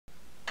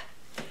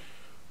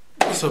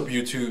What's up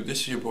YouTube, this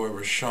is your boy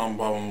Rashawn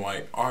Baldwin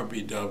White,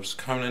 RB Dubs,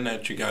 coming in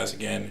at you guys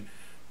again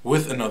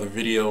with another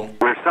video.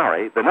 We're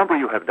sorry, the number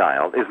you have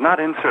dialed is not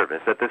in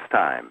service at this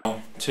time.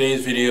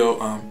 Today's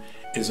video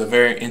is a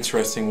very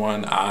interesting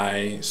one.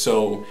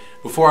 So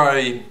before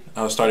I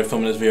started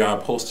filming this video, I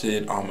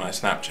posted on my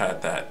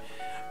Snapchat that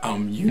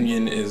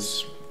Union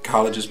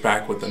college is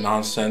back with the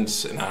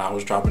nonsense, and I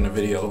was dropping a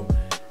video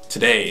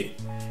today.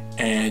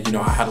 And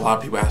I had a lot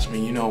of people ask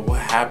me, what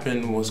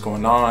happened, what's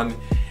going on?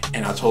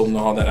 And I told them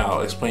all that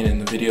I'll explain in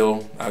the video.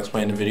 I'll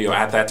explain in the video.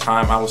 At that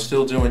time, I was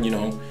still doing,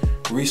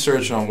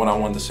 research on what I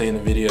wanted to say in the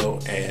video,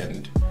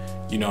 and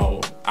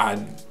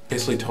I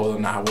basically told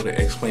them that I would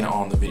explain it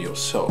all in the video.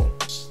 So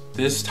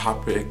this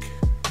topic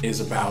is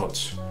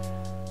about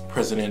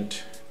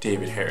President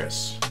David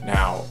Harris.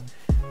 Now,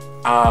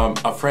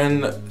 a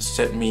friend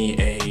sent me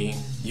a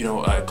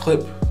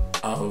clip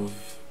of,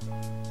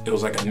 it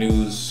was like a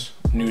news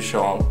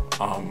show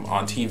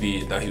on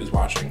TV that he was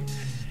watching.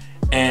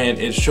 And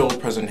it showed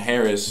President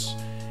Harris,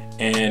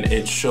 and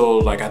it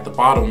showed like at the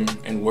bottom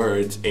in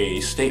words a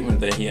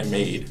statement that he had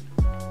made,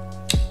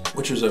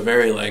 which was a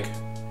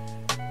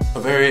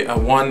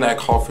one that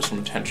called for some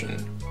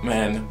attention.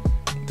 Man,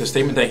 the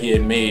statement that he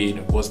had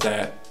made was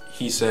that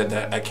he said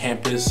that a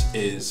campus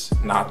is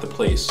not the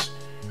place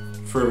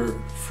for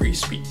free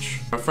speech.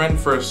 My friend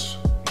first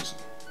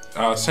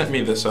sent me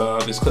this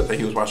clip that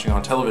he was watching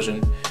on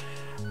television.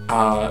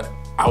 I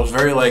was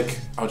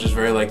just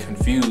very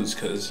confused,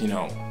 because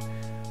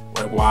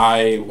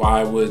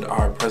why would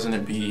our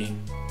president be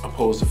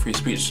opposed to free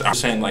speech? I'm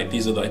saying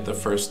these are the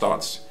first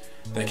thoughts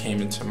that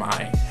came into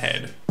my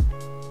head.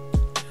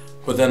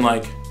 But then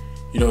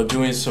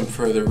doing some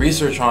further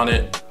research on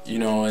it,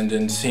 and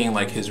then seeing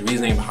his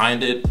reasoning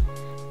behind it,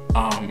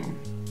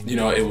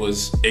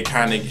 it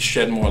kind of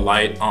shed more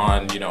light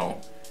on the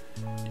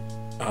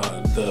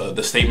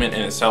statement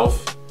in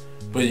itself.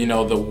 But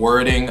the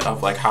wording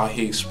of how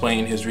he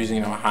explained his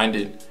reasoning behind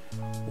it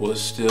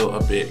was still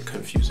a bit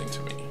confusing to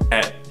me.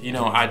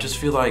 I just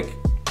feel that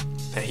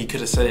he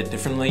could have said it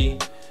differently.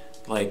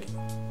 I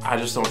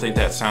just don't think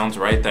that sounds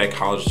right, that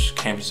college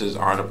campuses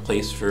aren't a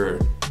place for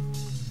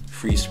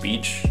free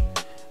speech.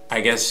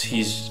 I guess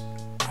he's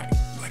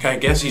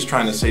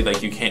trying to say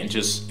you can't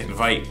just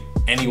invite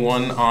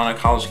anyone on a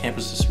college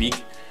campus to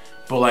speak.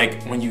 But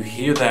when you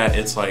hear that,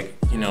 it's it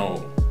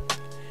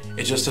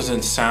just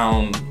doesn't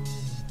sound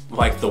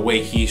like the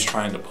way he's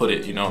trying to put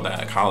it,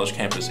 that a college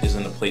campus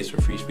isn't a place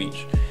for free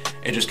speech.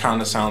 It just kind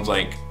of sounds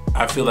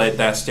I feel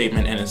that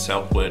statement in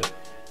itself would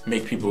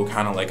make people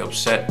kind of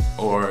upset,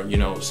 or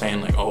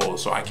saying oh,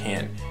 so I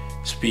can't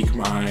speak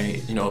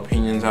my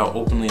opinions out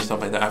openly and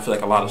stuff like that. I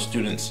feel a lot of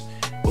students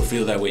will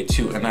feel that way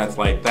too, and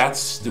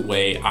that's the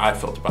way I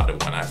felt about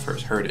it when I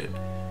first heard it.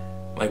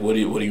 What do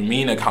you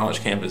mean a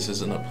college campus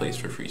isn't a place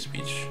for free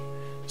speech?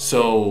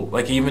 So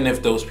even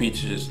if those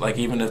speeches,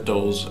 even if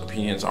those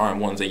opinions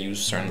aren't ones that you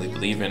certainly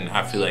believe in,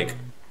 I feel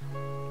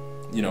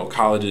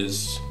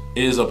colleges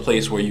is a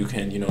place where you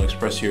can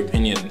express your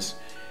opinions,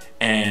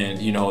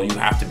 and you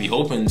have to be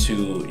open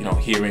to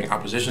hearing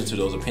opposition to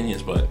those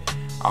opinions. But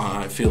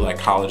I feel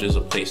college is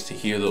a place to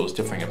hear those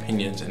differing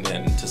opinions, and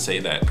then to say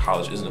that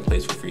college isn't a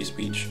place for free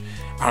speech,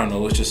 I don't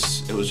know, it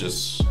was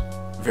just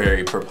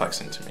very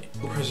perplexing to me.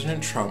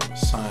 President Trump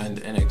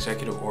signed an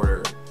executive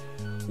order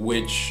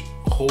which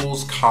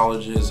holds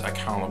colleges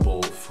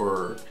accountable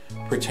for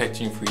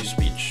protecting free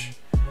speech.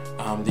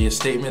 The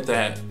statement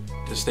that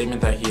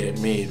he had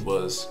made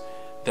was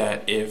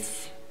that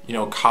if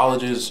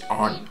colleges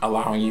aren't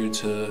allowing you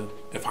to,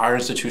 if higher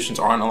institutions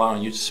aren't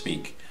allowing you to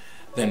speak,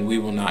 then we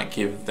will not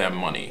give them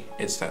money.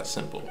 It's that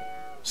simple.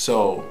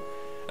 So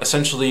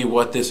essentially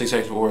what this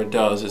executive order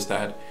does is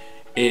that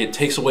it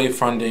takes away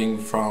funding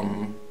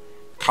from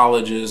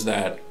colleges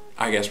that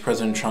I guess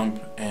President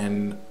Trump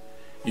and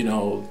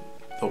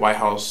the White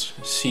House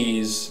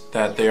sees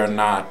that they are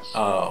not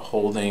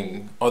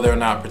holding, or they're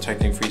not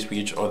protecting free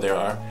speech, or they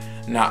are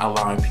not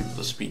allowing people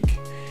to speak.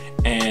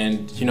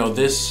 And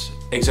this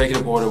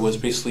executive order was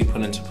basically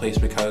put into place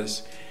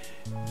because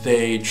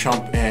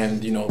Trump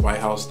and the White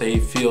House, they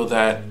feel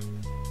that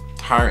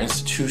higher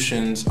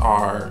institutions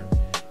are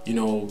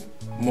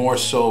more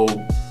so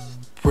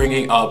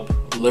bringing up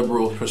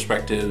liberal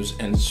perspectives,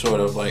 and he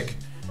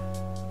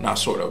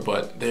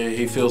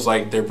feels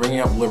they're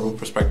bringing up liberal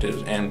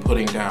perspectives and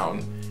putting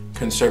down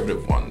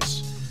conservative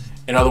ones.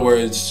 In other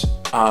words,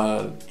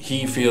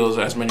 he feels,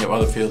 as many of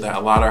others feel, that a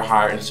lot of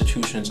higher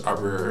institutions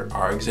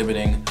are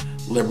exhibiting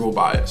liberal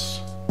bias.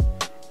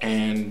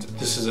 And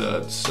this is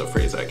a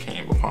phrase I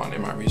came upon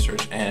in my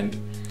research, and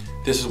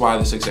this is why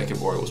this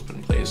executive order was put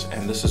in place,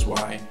 and this is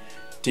why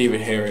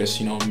David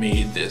Harris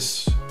made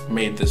this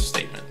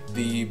statement.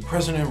 The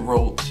president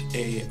wrote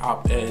a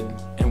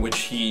op-ed in which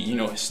he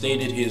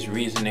stated his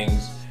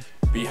reasonings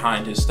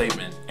behind his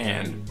statement,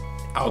 and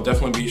I'll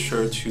definitely be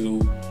sure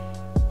to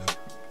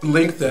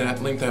link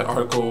that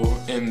article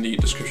in the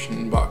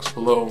description box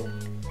below.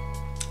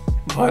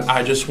 But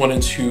I just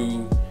wanted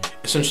to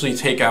essentially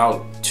take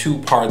out two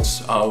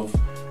parts of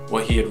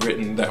what he had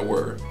written that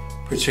were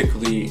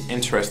particularly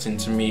interesting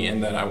to me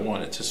and that I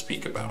wanted to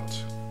speak about.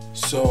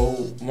 So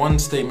one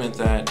statement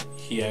that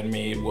he had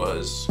made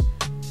was,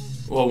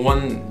 well,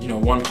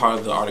 one part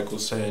of the article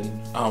said,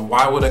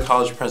 why would a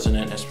college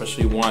president,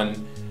 especially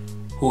one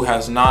who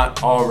has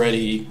not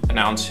already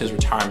announced his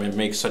retirement,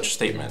 make such a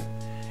statement?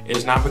 It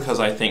is not because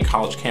I think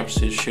college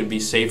campuses should be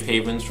safe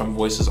havens from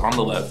voices on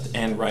the left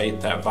and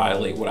right that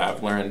violate what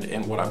I've learned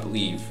and what I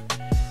believe.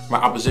 My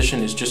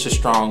opposition is just as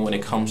strong when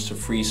it comes to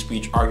free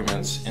speech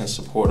arguments in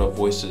support of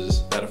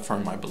voices that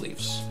affirm my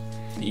beliefs.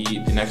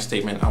 The next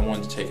statement I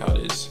wanted to take out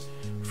is,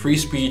 free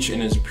speech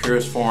in its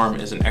purest form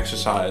is an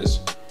exercise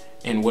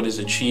in what is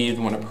achieved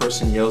when a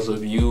person yells a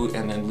view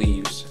and then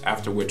leaves,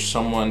 after which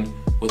someone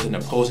with an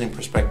opposing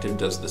perspective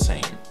does the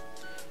same.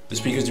 The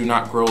speakers do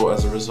not grow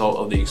as a result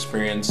of the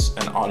experience.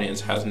 An audience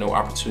has no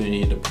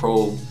opportunity to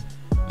probe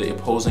the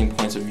opposing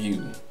points of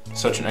view.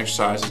 Such an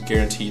exercise is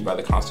guaranteed by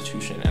the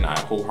Constitution, and I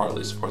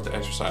wholeheartedly support the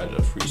exercise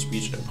of free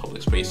speech in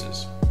public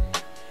spaces.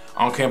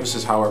 On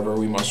campuses, however,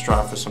 we must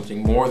strive for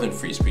something more than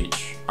free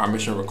speech. Our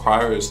mission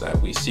requires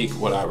that we seek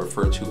what I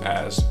refer to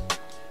as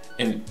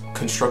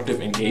constructive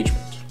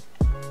engagement.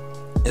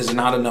 It is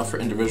not enough for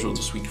individuals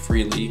to speak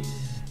freely.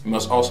 We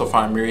must also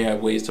find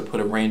myriad ways to put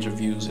a range of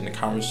views in a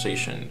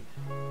conversation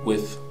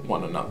with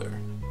one another.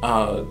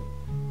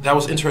 That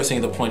was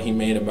interesting, the point he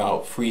made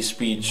about free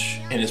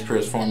speech in its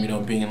purest form,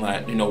 being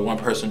like, one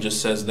person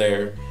just says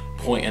their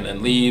point and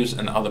then leaves,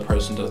 and the other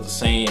person does the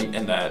same,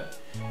 and that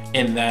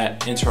in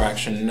that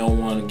interaction, no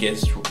one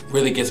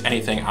really gets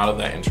anything out of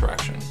that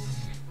interaction.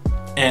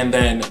 And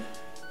then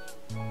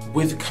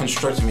with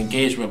constructive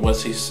engagement, what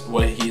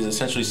he's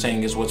essentially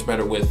saying is what's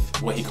better with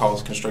what he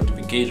calls constructive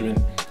engagement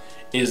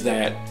is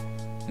that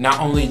not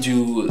only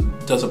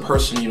does a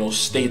person,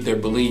 state their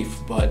belief,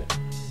 but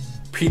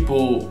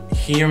people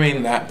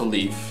hearing that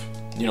belief,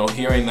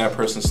 hearing that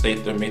person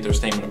make their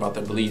statement about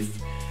their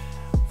belief,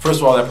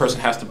 first of all, that person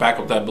has to back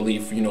up that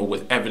belief,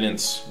 with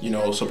evidence,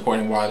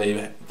 supporting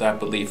why that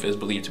belief is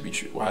believed to be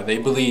true, why they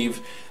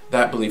believe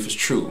that belief is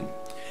true.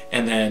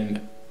 And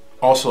then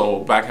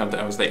also backing up the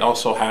evidence, they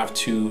also have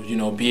to,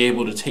 be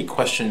able to take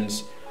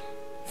questions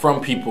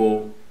from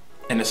people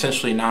and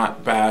essentially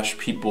not bash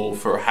people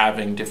for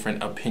having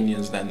different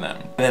opinions than them.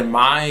 And then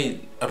my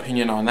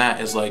opinion on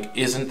that is like,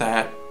 isn't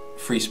that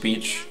free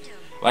speech?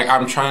 Like,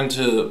 I'm trying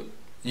to,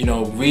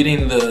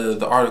 reading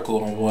the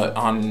article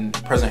on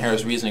President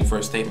Harris' reasoning for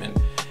a statement,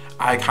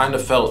 I kind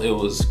of felt it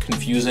was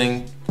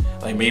confusing.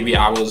 Like maybe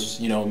I was,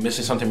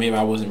 missing something, maybe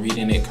I wasn't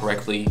reading it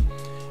correctly.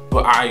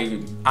 But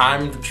I'm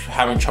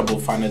having trouble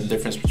finding the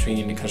difference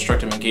between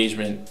constructive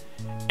engagement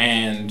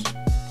and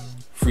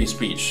free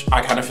speech.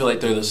 I kind of feel like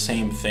they're the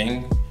same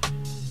thing.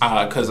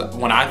 Because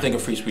when I think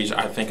of free speech,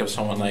 I think of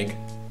someone like,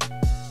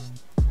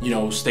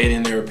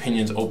 stating their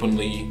opinions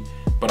openly.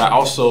 But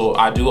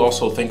I do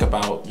also think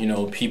about,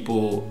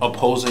 people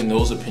opposing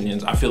those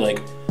opinions. I feel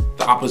like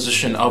the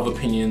opposition of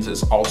opinions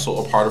is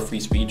also a part of free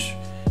speech.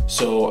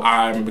 So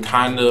I'm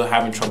kind of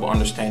having trouble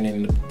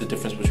understanding the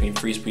difference between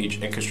free speech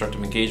and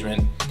constructive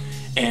engagement.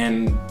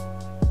 And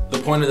the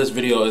point of this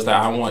video is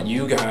that I want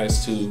you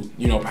guys to,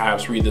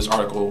 perhaps read this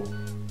article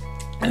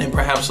and then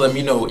perhaps let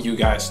me know what you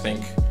guys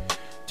think.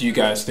 Do you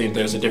guys think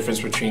there's a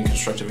difference between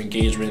constructive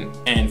engagement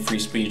and free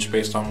speech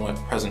based on what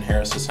President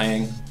Harris is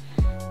saying?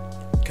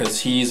 Because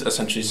he's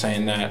essentially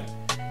saying that,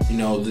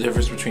 the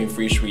difference between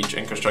free speech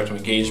and constructive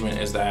engagement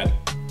is that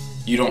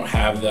you don't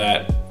have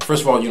that,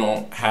 first of all, you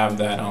don't have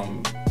that,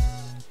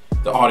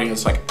 the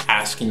audience like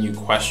asking you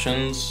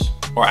questions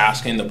or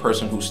asking the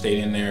person who's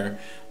stating their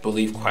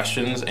belief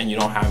questions, and you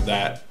don't have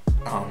that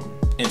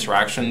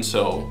interaction.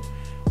 So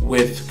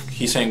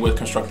he's saying with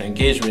constructive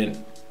engagement,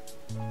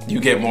 you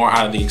get more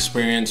out of the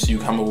experience, you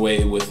come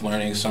away with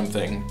learning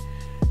something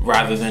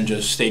rather than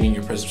just stating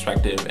your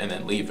perspective and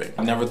then leaving.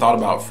 I never thought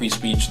about free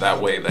speech that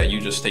way, that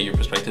you just state your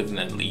perspective and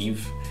then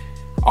leave.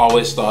 I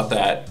always thought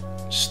that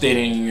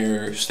stating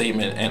your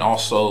statement and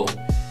also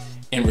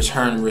in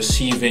return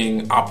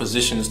receiving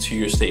oppositions to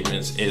your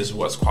statements is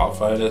what's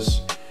qualified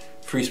as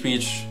free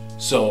speech.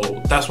 So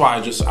that's why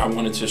I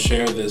wanted to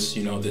share this,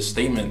 this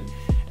statement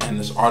and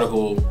this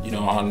article,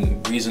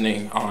 on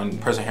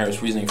President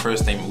Harris' reasoning for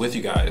his statement with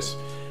you guys,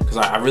 because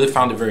I really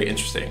found it very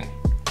interesting.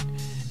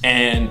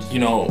 And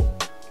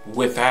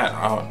with that,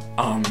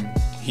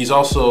 there's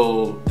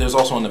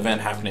also an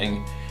event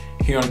happening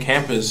here on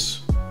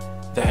campus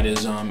that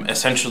is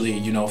essentially,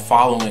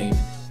 following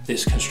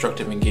this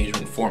constructive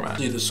engagement format.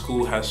 The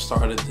school has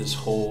started this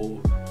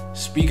whole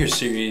speaker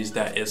series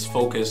that is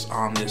focused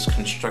on this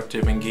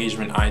constructive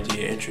engagement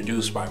idea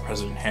introduced by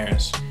President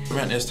Harris. The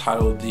event is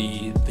titled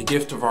The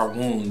Gift of Our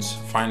Wounds,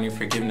 Finding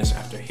Forgiveness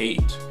After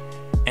Hate.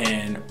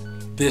 And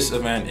this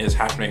event is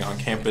happening on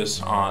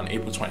campus on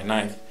April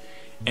 29th.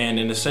 And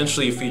it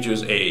essentially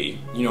features a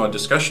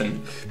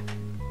discussion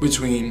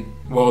between,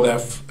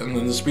 and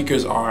then the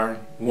speakers are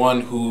one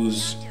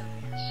whose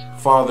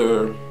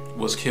father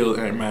was killed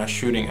in a mass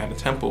shooting at a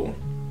temple.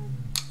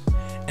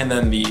 And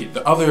then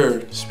the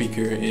other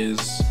speaker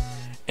is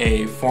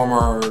a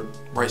former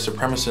white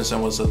supremacist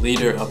and was the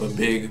leader of a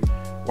big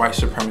white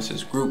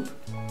supremacist group.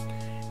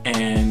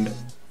 And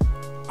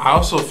I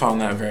also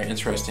found that very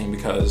interesting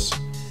because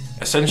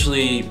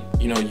essentially,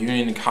 you know,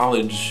 Union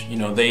College, you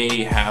know,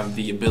 they have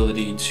the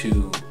ability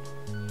to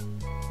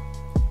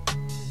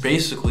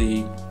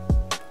basically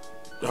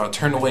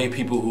turn away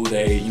people who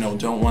they, you know,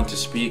 don't want to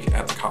speak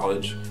at the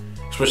college,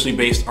 especially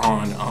based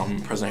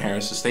on President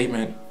Harris's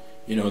statement.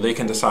 You know, they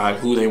can decide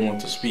who they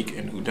want to speak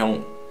and who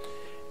don't.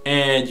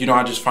 And, you know,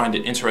 I just find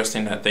it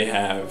interesting that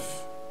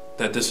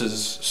that this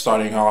is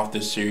starting off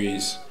this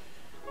series,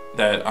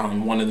 that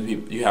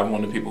you have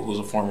one of the people who's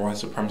a former white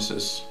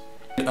supremacist,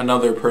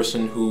 another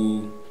person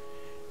who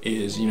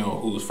is, you know,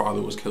 whose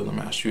father was killed in a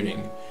mass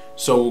shooting.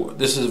 So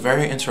this is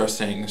very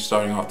interesting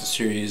starting off the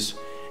series,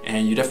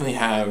 and you definitely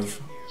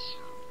have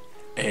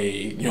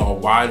a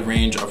wide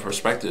range of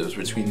perspectives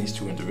between these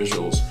two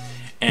individuals.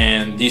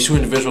 And these two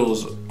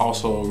individuals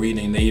also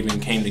reading, they even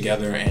came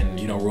together and,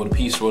 you know, wrote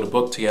a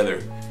book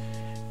together.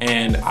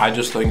 And I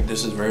just think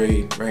this is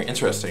very, very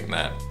interesting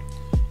that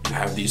you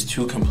have these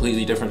two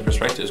completely different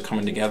perspectives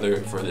coming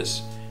together for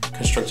this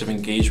constructive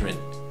engagement,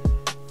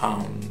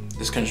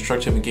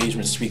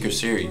 speaker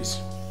series.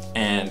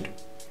 And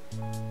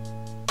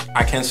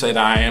I can say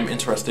that I am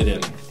interested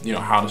in, you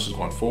know, how this is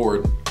going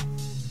forward.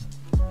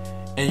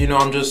 And, you know,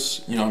 I'm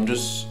just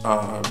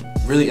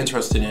really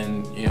interested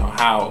in, you know,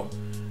 how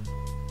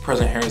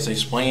President Harris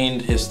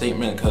explained his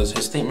statement, because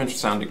his statement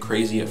sounded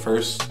crazy at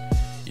first,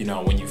 you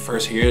know, when you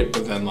first hear it,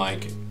 but then,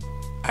 like,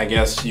 I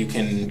guess you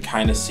can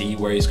kind of see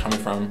where he's coming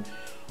from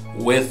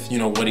with, you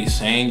know, what he's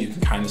saying. You can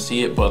kind of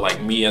see it, but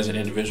like me as an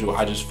individual,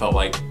 I just felt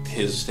like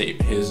his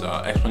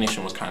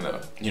explanation was kind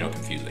of, you know,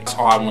 confusing. That's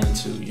all I wanted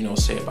to, you know,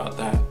 say about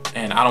that.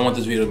 And I don't want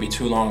this video to be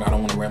too long. I don't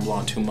want to ramble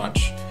on too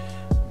much,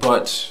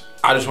 but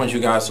I just want you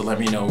guys to let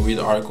me know, read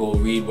the article,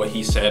 read what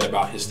he said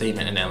about his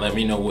statement, and then let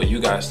me know what you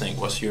guys think.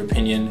 What's your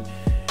opinion?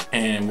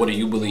 And what do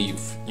you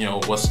believe? You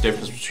know, what's the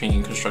difference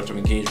between constructive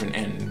engagement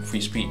and free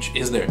speech?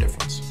 Is there a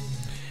difference?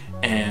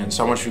 And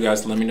so I want you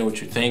guys to let me know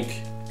what you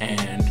think.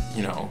 And,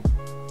 you know,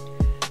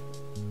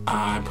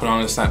 I put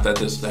on the snap that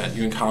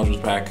Union College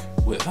was back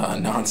with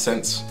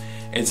nonsense.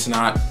 It's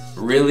not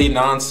really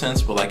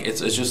nonsense, but like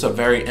it's just a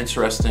very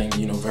interesting,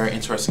 you know, very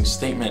interesting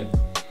statement.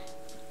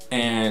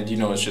 And, you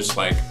know, it's just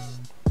like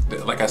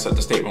I said,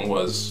 the statement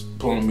was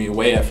blowing me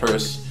away at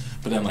first,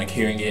 but then like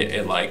hearing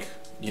it like,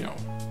 you know,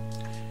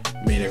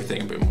 made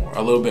everything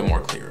a little bit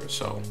more clearer.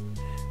 So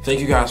thank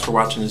you guys for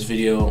watching this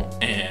video,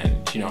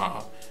 and, you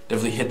know,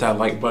 definitely hit that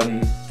like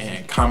button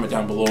and comment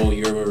down below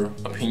your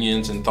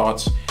opinions and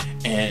thoughts.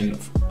 And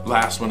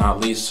last but not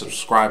least,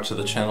 subscribe to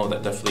the channel.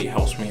 That definitely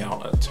helps me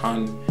out a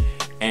ton.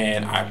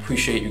 And I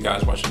appreciate you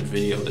guys watching the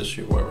video. This is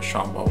your boy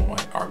Rashawn Baldwin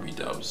White, RB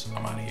Dubs.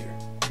 I'm out of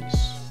here.